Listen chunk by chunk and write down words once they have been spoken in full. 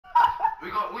We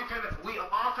all finna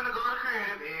go to the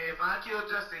crib, and if I kill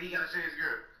Justin, he gotta share his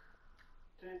girl.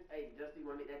 Hey, Justin, you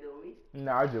wanna make that deal with me?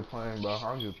 Nah, I'm just playing, bro.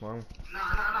 I'm just playing.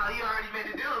 Nah, he already made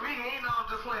the deal with me. He ain't know I'm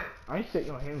just playing. I ain't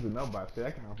shaking no hands with nobody. So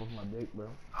that can hop off my dick, bro.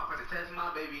 I'm finna test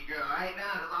my baby girl right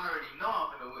now, cause I already know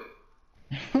I'm finna whip.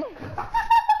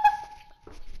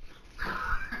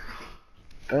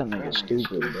 That nigga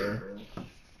stupid, bro.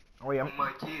 Oh yeah. Oh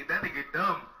my kid, that nigga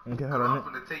dumb. Okay, hold on. I'm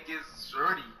finna take his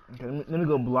shorty. Okay, let me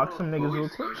go block some niggas real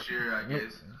quick. Go share, I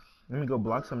guess. Let me go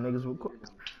block some niggas real quick.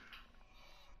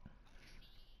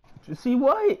 You see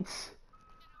what?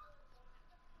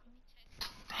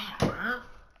 Damn, bro.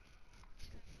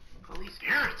 Police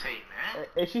irritate, man.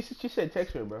 Hey, she said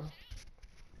text her, bro.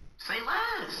 Say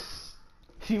less.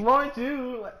 She want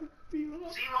you. Like, She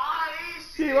want me.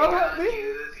 She wanna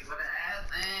ass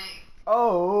thing.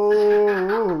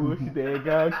 Oh, they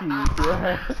got keep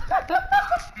your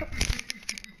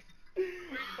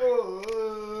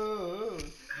Oh,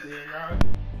 they got.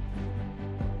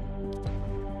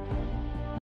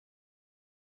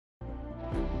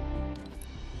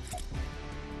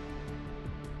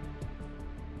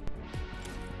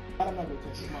 I'm not gonna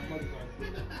text you. My mother's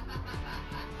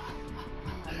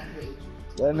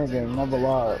That nigga never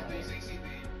lied.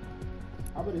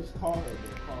 I better just call her, bro.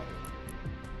 Call her.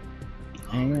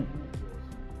 Hang it.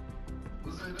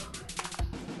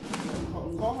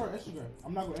 Call her on Instagram.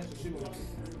 I'm not gonna answer. She gonna answer.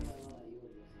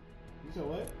 You said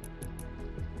what?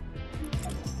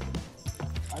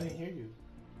 I didn't hear you.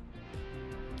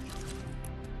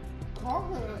 Call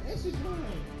her on Instagram.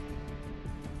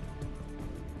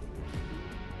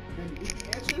 Baby, if she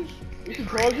answers, we can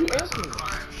call you answer.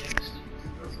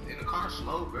 In the car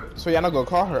slow, bro. So y'all not gonna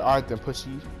call her? Alright then, pussy.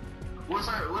 What's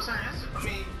her answer? I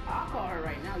mean, I'll call her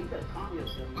right now. You better calm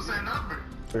yourself. what's her number?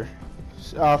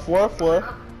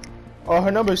 4. Oh,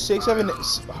 her number is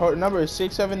 678. Her number is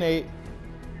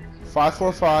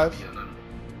 678-545.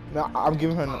 No, I'm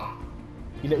giving her.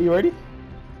 You ready?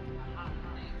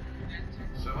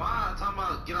 So why talking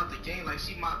about get out the game like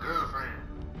she my girlfriend?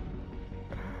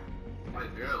 My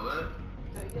girl, what?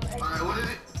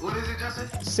 Alright, what is it, Justin?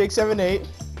 678.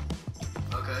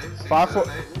 Okay.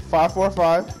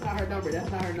 545. That's not her number. That's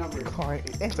not her number.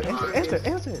 Answer.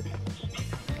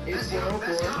 It's That's your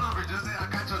 404. number, Justin. I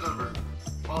got your number.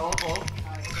 Oh.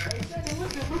 Hey,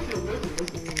 listen.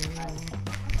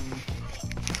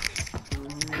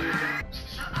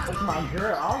 That's my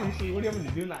girl. Obviously, what do you want me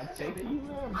to do? Not take you? No,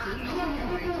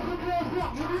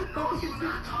 you're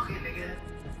not talking, nigga.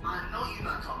 I know you're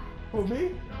not talking. For me? You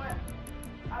know what?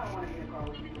 I don't want to get a car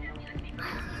with you.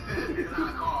 It's not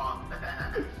a call.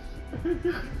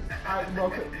 Bro,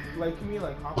 like, can we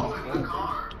like hop on Oh, in the Ford?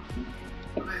 car.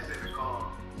 They said the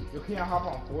call. Yo, can y'all hop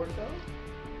on Ford though?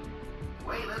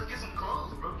 Wait, let's get some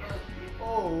clothes, bro.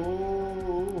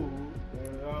 Oh.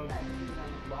 I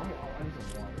need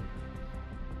some water.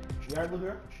 You alright, little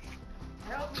girl?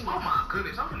 Help me. Oh my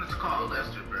goodness, I'm gonna call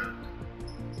Lester, bro.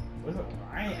 What's up?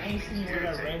 I ain't seen you wear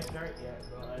that red shirt yet, so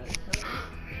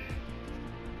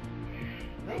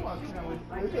no, I'm trying to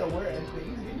wear that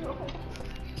thing, you know?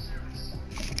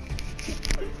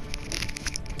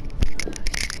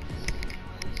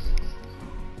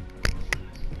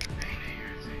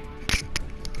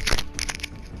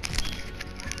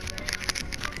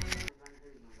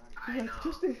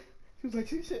 She was like,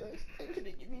 she said, I'm gonna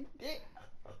give me dick.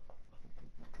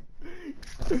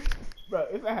 Bro,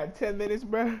 if I had 10 minutes,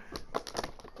 bro.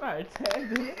 If I had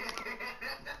 10 minutes.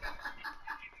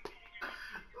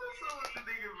 What's up with the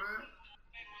nigga, bro?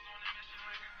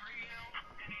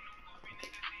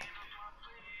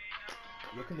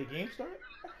 Yo, can the game start?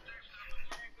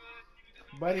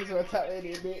 Buddy's on top of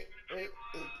it, man.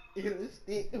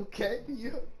 Okay,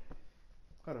 yo.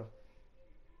 Hold on.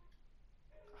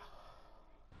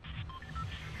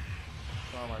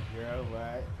 Oh my girl,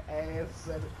 what? Ass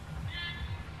it.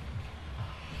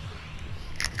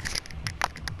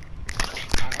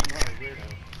 I'm not a weirdo.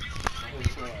 I'm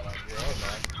just saying, like, girl,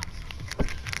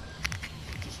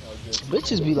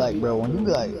 Bitches be like, bro, when you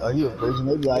be like, are you a virgin?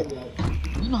 They be like,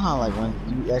 you know how like when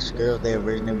you ask girls if they're a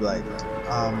virgin, they be like,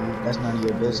 that's none of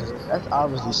your business. That's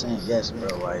obviously saying yes,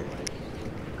 bro. Like,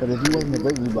 cause if you wasn't a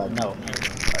virgin, you'd be like, no.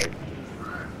 Like,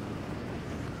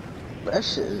 but that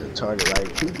shit is retarded. Like,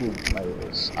 people like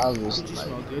it's obvious. Like,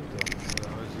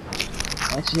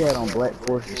 and she had on black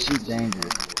forces. She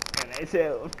dangerous. And they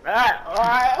said,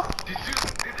 alright. Did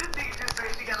this nigga just say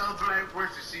she got on black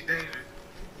forces, she dangerous?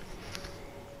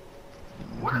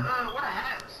 What a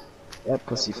hats? That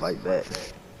pussy fight back.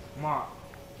 Ma,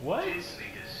 what? This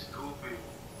nigga stupid.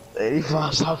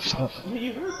 85 stop shot.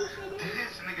 You heard this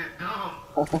This nigga dumb.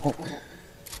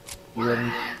 You ready?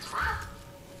 Hats, bro.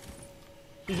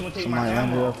 He's gonna take Somebody my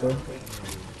landed ammo. up there.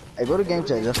 Hey, go to game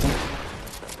chat, Justin.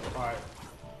 Alright.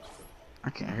 I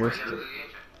can't hear shit.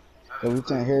 Cause we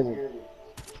can't hear the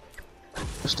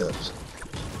footsteps.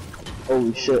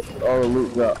 Holy shit, all the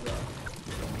loot dropped.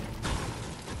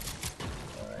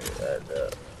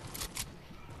 Alright,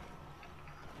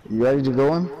 you ready to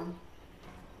go in?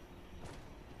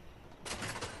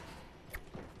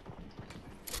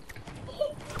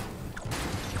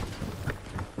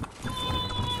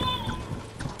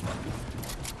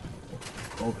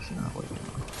 Oh, she's not waking up.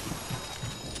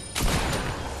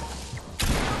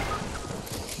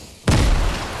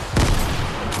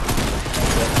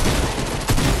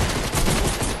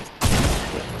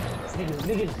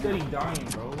 Niggas steady dying,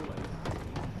 bro. Like,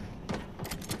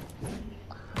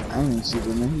 I didn't even see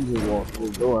the man. He just walked through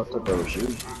the door. I thought that was you.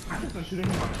 I just been shooting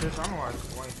him on my chest. I don't know why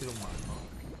I ain't shooting him on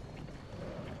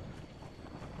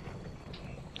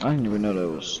I didn't even know that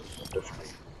was a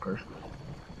different person.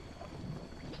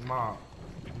 Mob.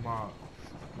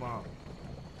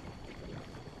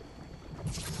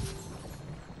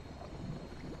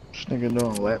 This nigga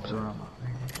doing laps around my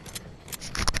thing.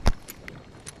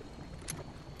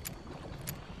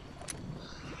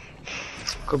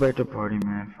 Go back to party,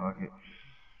 man. Fuck it.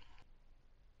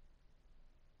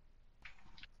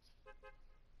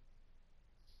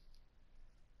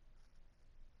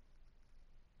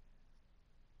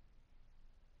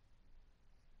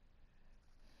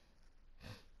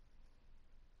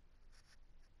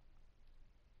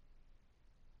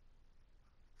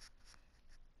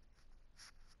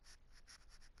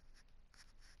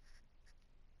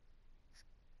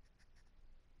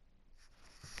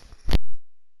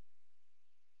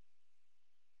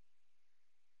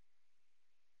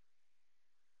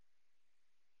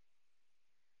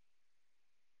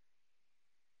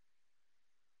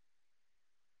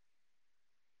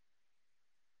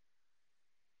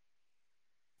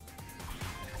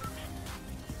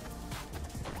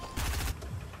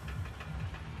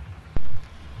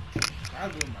 I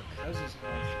go to my cousin's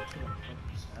house until like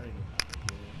fucking Saturday night,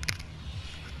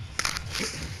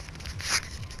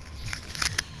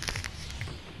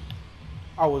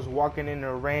 I was walking in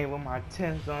the rain with my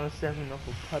 10s on, 7 off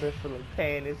a putter full of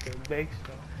pain. It's a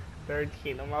Bakestone.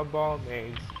 13 on my ball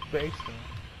mates. Bakestone.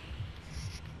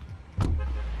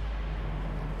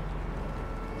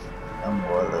 I'm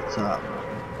more at the top.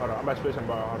 Hold on, I'm about to spit some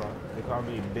bar. Hold on. They call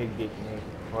me Big Dick nigga.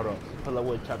 Hold on. Pull up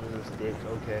with choppers and sticks.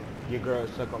 Okay. Your girl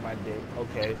suck on my dick.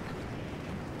 Okay.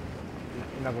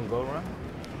 You're not gonna go around?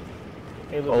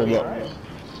 Hey, look, Hold up. right?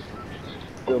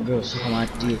 Yo, girl, suck on my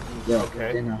dick. Yo,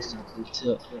 Okay. then I suck the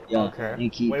tip. Yo, Okay.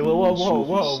 and keep Wait, doing whoa, shit.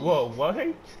 what?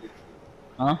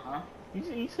 Huh?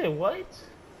 You said what?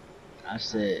 I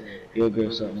said, your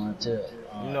girl suck my tip.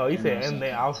 No, you then said I suck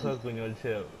anything her I'll tip. suck on your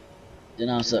tip. Then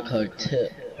I'll suck her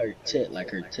tit, like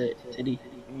her titty.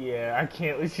 Yeah, I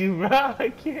can't with you, bro. I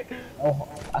can't. Oh,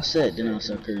 I said then I'll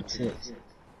suck her tits.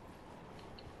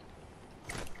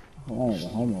 Oh, I'm a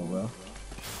homo, bro.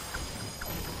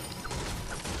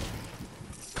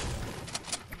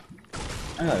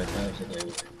 I got a job today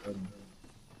with your cousin.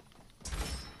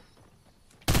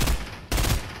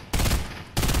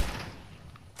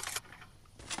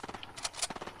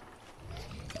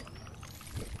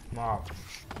 Mob.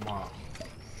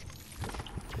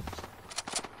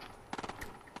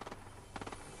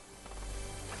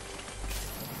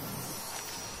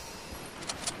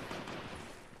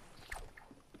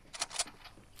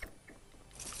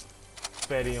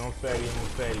 Fetty on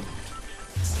Fetty.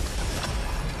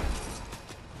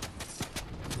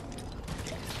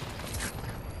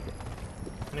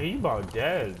 Nigga, you about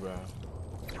dead, bro.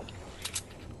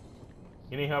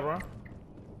 You need help, bro?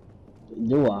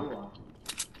 Do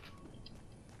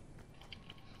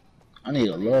I need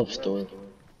a love story.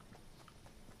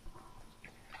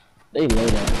 They low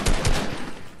down.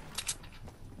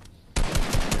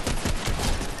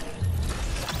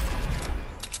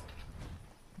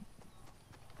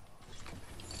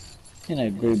 In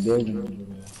that great building over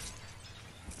there.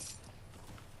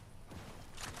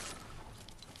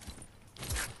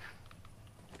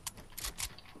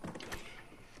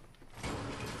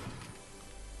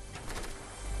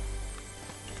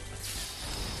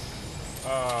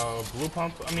 Blue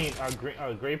pump. I mean,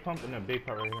 gray pump and a big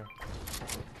part right here.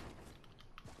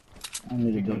 I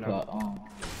need to jump out.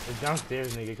 It's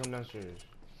downstairs, nigga. Come downstairs.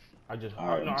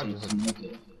 Alright, no, take this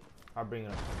naked. I'll bring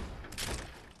it up.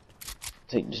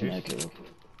 Take this naked.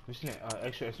 You seen that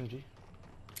extra SMG?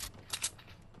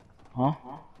 Huh?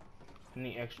 I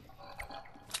need extra.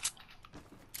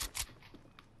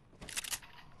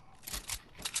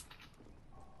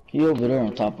 He over there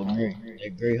on top of me.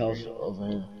 That gray house over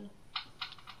here.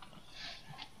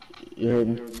 You heard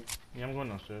me? Yeah, I'm going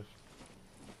downstairs.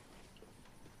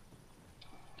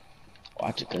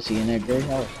 Watch it, cause he in that gray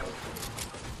house.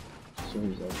 So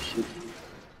he's like, shoot.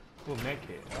 Cool med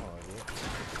kit. Oh,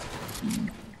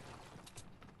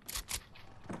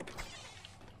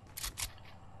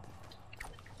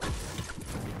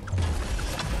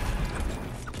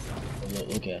 yeah.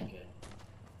 Look at him.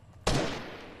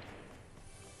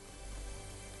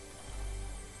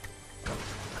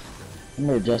 Come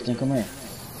here, Justin, come here.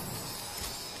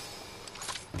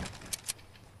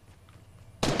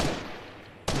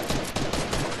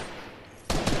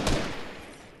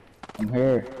 I'm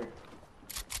here.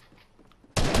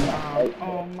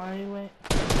 Oh, my way.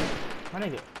 My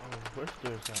nigga. Oh, where's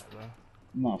stairs at, bro?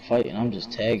 I'm not fighting, I'm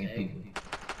just tagging people.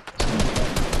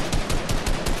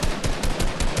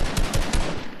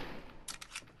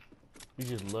 You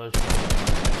just lush.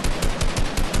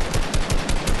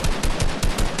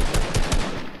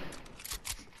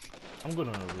 I'm good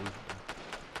on the roof.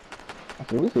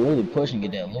 Okay, we can really push and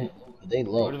get that loot. Cause they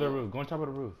low. Go to the roof. Go on top of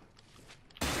the roof.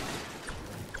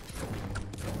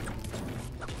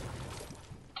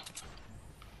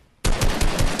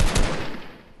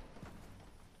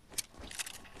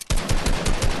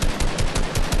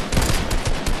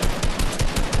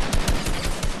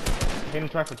 Hit him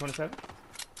twice for 27.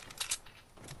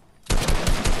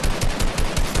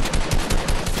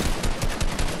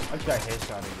 I just got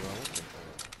headshotted, bro. What the fuck?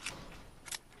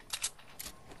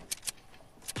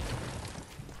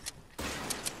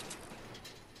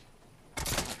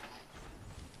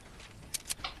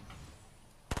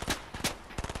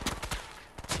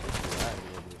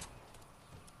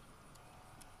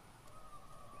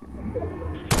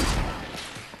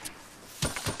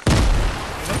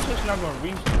 Not gonna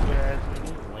reach your ass,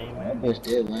 lame man. That bitch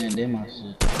did land in my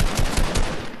shit.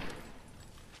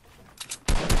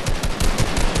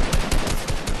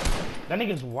 That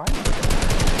nigga's white.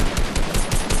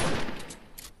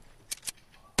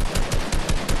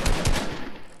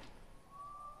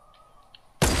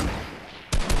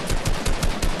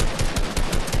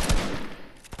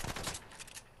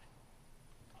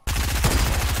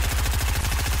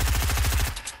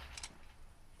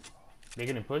 They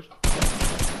getting pushed?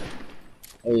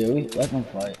 Oh yeah, we let them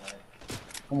fight.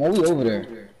 Come on, we over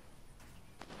there.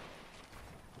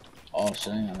 Oh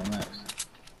shit, I ain't got no max.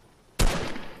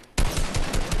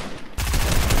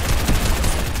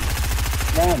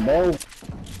 Come on, bro.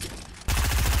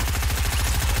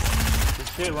 Good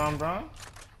shit, Ron Brown.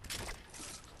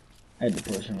 I had to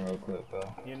push him real quick, bro.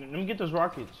 Yeah, let me get those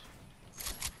rockets.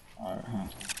 Alright, huh.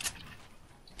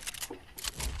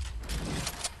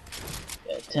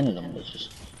 Yeah, 10 of them bitches.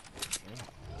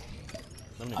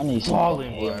 I need some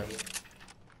balling, boy.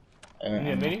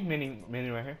 Yeah, Mini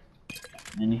right here.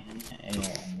 Mini?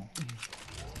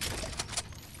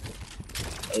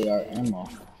 AR ammo.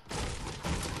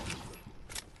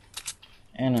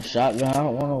 And a shotgun. I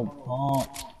don't want no pump.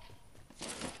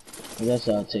 I guess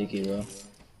I'll take it, bro.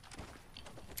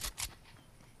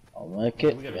 I'll make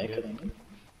it. I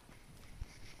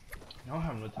don't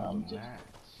have no time to max.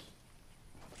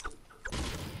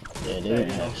 Yeah, they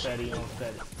didn't have Fatty.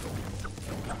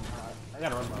 I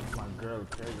gotta run my girl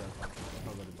crazy.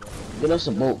 Get us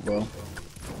a boat, bro.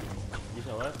 You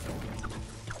said what?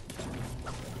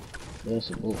 Get us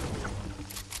a boat.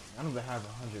 I don't even have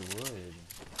 100 wood.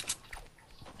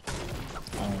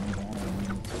 I don't know.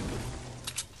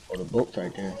 Oh, the boat's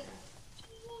right there.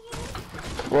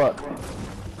 What?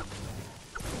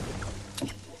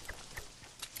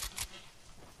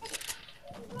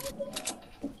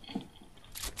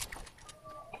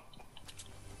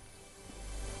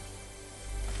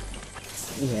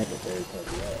 We had the third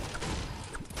puppy up.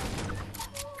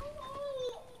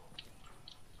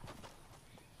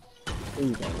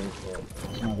 Please don't wait for it.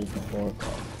 It's not even 4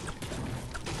 o'clock.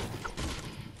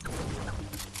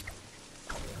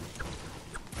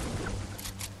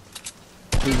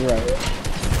 He's right here.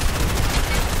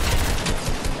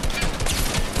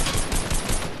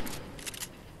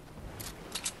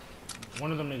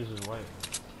 One of them niggas is white.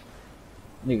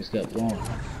 Niggas got blown.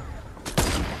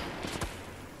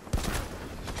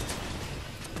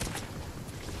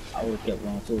 I would've kept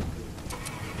going too.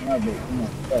 Nah, but come on,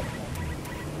 fuck.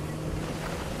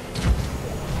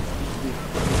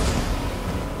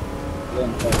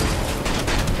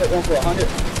 Hit one for 100.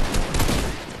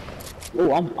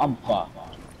 Oh, I'm far.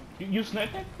 You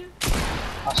sniped that kid? I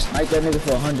sniped that nigga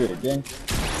for 100 again.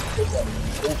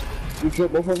 You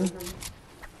killed both of them?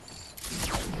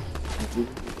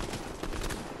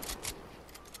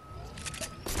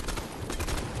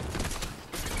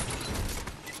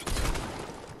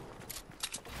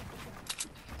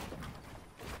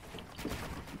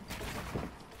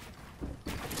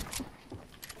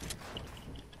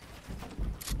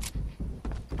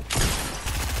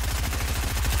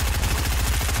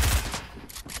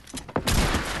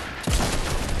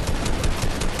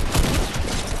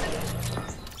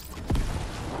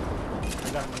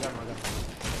 got him.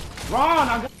 Ron,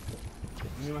 I got him.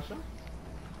 You need my shot?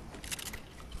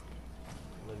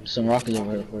 Some rockets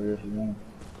over here for you if you want.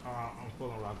 I'm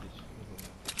full on rockets.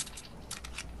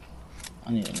 I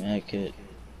need a med kit.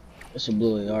 It's a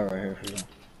blue AR right here for you.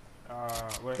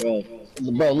 Wait.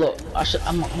 Bro, look,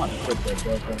 I'm about to quit that,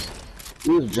 bro, cause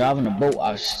we was driving the boat,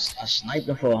 I sniped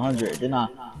him for 100, then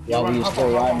while we was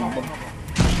still riding, I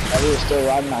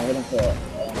hit him for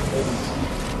 30.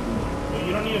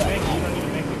 You don't need to make it,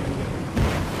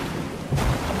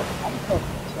 I'm fucking tough,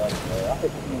 bro. I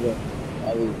hit the nigga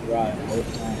while we was riding all the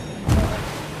time.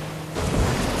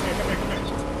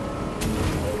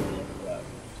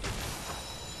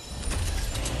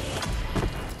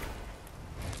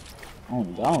 Come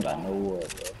here. I don't got no wood,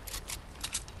 bro.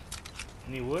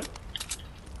 You need wood?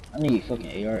 I need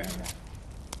fucking AR ammo.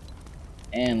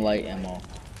 And light ammo.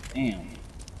 Damn.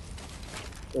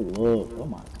 Good lord. Oh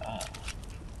my god.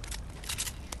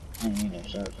 I don't need no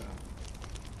shot.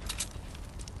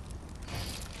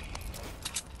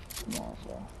 Come on,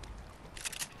 bro.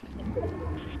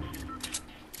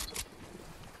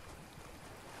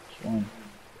 Which one?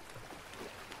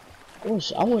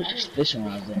 I wish fishing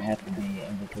rods didn't have to be in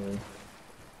inventory.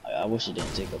 I wish it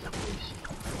didn't take up space.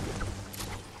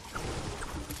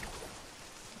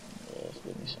 Let's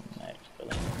give me some max for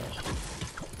that.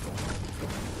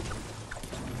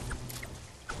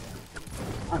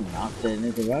 I knocked that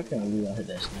nigga, bro. I can't believe I hit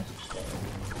that sniper shot.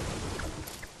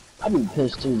 I be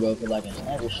pissed too, bro, cause like a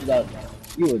sniper shootout,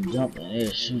 you would jump and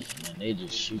they'd shoot you, and they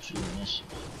just shoot you and this shit.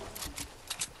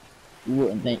 You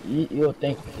wouldn't think, you would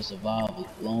think you could survive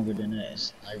longer than that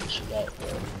sniper shootout,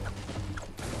 bro.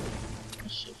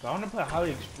 I wanna play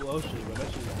highly explosive, but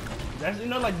that's you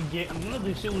know like the game, you know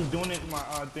the shit was doing it in my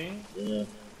thing. Yeah.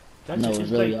 That's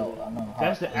it's really like, I know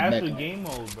that's the actual game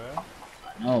mode, bro.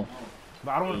 I know.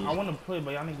 But I wanna play,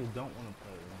 but y'all niggas don't wanna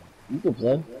play. Bro. You can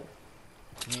play. I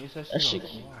mean, it's That shit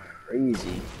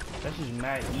crazy. That's just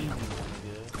mad easy,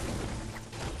 nigga.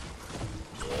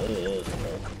 Yeah,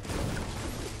 bro.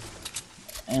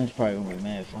 And it's probably gonna be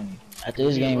mad funny. After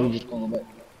this game, we just gonna go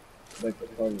back to the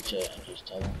party chat and just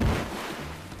tell them.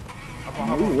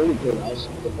 We really play the outside.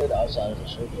 We could play the outside of the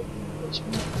circle.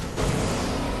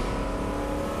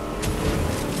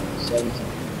 17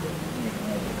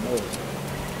 people.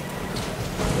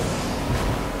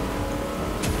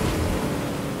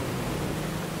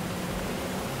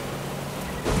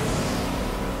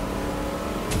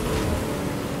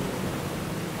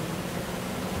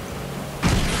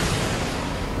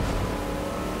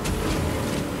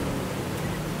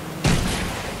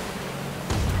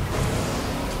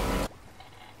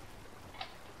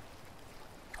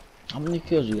 How many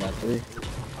kills you got? 3?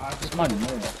 Somebody more.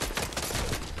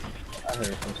 I heard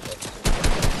it first.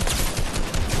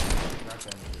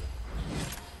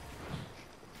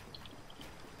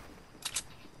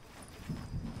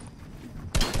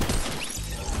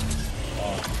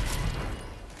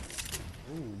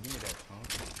 Ooh, give me that pump.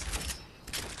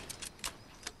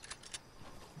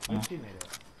 Where's she made it?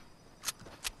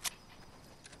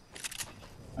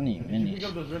 I need Did you minis. pick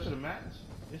up those rest of the mats?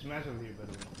 This match over here, by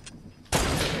the way.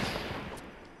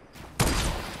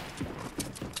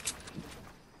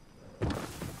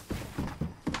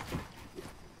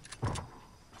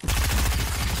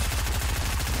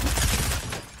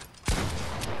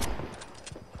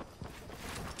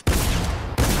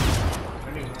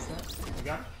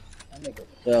 That nigga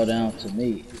fell down to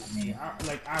me. I mean,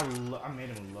 I made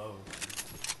him low.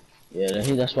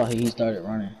 yeah, that's why he started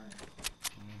running.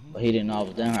 But he didn't know I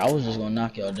was down. I was just gonna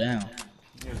knock y'all down.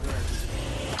 Yeah,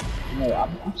 You know,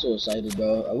 I'm so excited,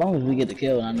 bro. As long as we get the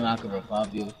kill, and I know I can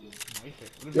revive you.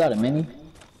 You got a mini?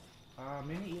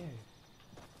 Mini, yeah.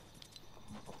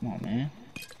 Come on, man.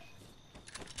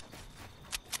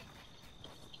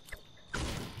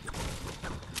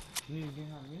 You need to get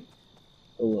on me?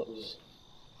 Phillips.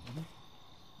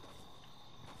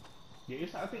 Yeah,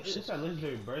 I think it's that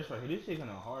legendary burst right here. This shit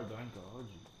kinda hard though, I ain't gonna hold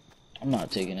you. I'm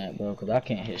not taking that, bro, because I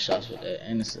can't hit shots with that.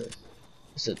 And it's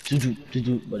a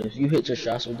doo-doo. But if you hit your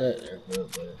shots with that, they're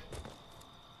good, bro.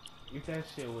 If that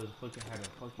shit was fucking had a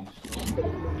fucking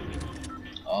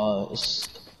slow. It's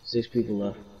 6 people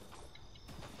left.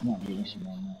 I'm not getting some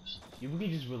more maps. Yeah, we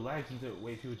can just relax until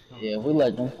wait people to come. Yeah, if we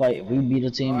let them fight, if we beat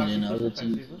a team and then the other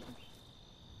team.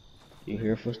 You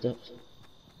hear footsteps?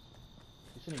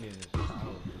 You shouldn't get in this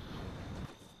house.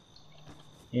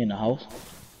 You in the house?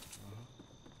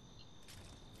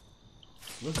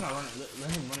 Let's not run.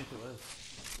 Let him run into us.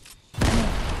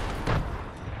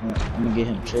 I'm gonna get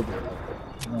him triggered.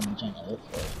 I'm gonna try to look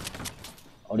for it.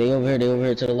 Oh, they over here,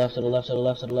 to the left.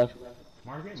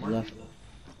 Market, To the left.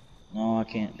 No, I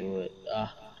can't do it.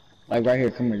 Like right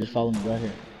here, come here, just follow me right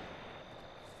here.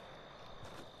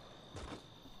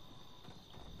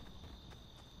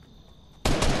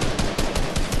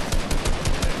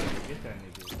 Get that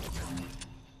nigga.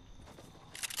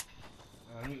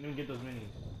 Let me get those minis.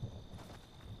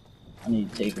 I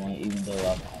need to take one even though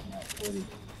I'm at 40.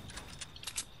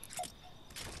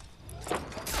 I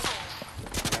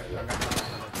got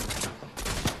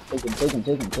Take him. I got you.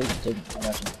 Take him. I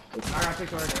got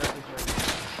 6 right there.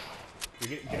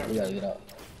 Get up. We gotta get out.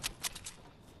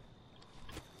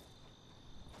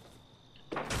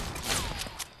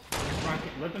 Ron,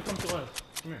 let them come to us.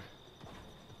 Come here.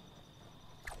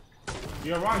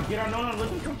 Yeah, Ron, get out. No, let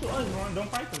them come to us, Ron. Don't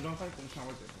fight them. It's not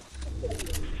worth it.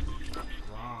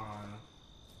 Ron.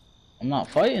 I'm not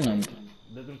fighting them.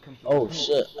 Let them come to Oh us.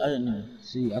 shit, I didn't even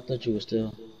see. I thought you were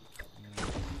still.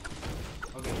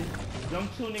 Okay, them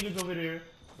 2 niggas over there,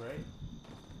 right?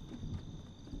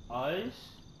 Us,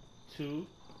 2,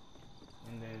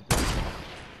 and then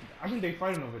I think they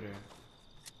fighting over there.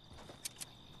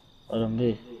 Let them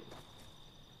be.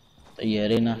 Yeah,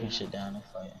 they knocking shit down. They're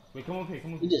fighting. Wait, come over here.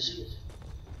 You just.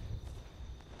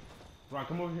 Ron,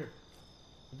 come over here.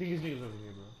 I think these niggas over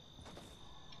here,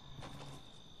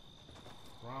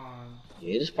 bro. Ron.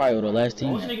 Yeah, this is probably the last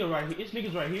team. Oh, this nigga right here. This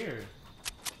nigga's right here.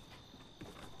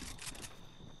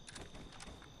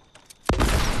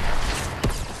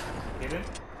 Get him.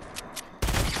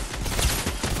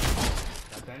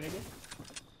 Got that nigga.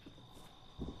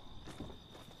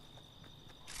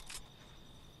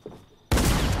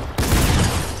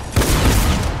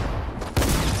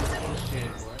 Oh shit,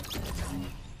 boy.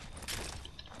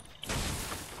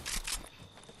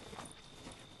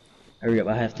 Hurry up,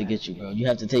 I have to get you, bro. You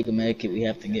have to take a med kit. We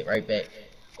have to get right back.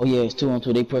 Oh yeah, it's 2 on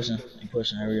 2. They pushing.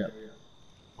 Hurry up.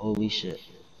 Holy shit.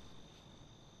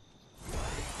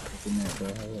 Take a minute, bro.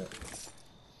 Hurry up.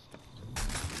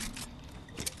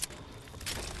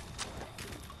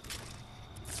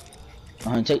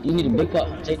 Take. You need a big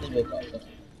pop. Take this big pop.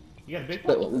 You got a big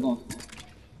Split one? what? We going?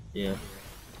 Yeah.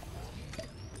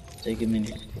 Take a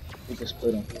minute. We can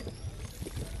split them.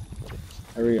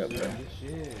 Hurry up, bro. Good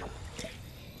shit.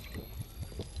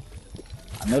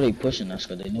 I know they pushing us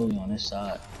because they know we on this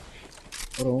side.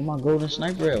 Hold on, where my golden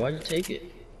sniper at? Why'd you take it?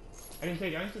 I didn't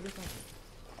take this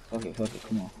one. Fuck it,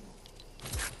 come on.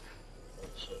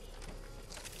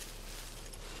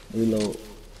 Reload.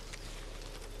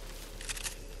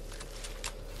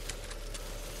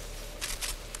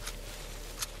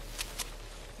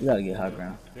 You gotta get high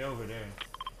ground. They're over there.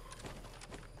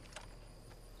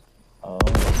 Oh.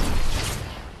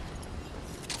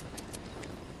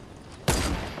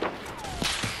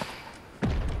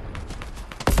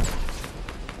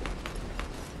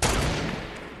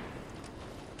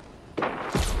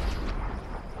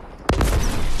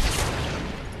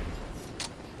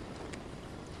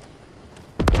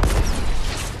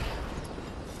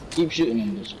 Keep shooting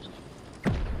them bitches.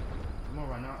 I'm gonna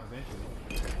run out eventually.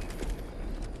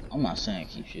 I'm not saying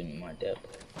keep shooting them like that.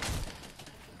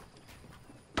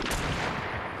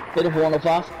 Hit it for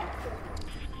 105.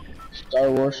 Star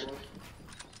Wars.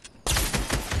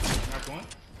 Knocked one.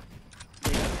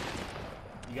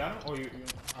 You got him? Or you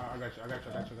I got you.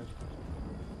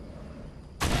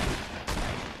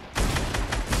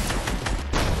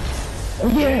 Oh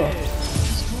yeah!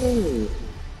 Let's go!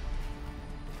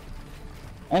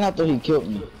 And I thought he killed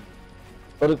me.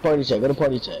 Go to party chat,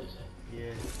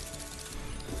 Yeah.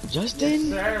 Justin? Yes,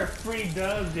 sir. Free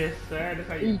dubs, yes, sir. That's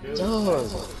how you He do it.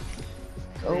 does.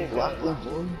 Go Rockland,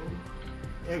 boy.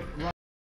 Hey,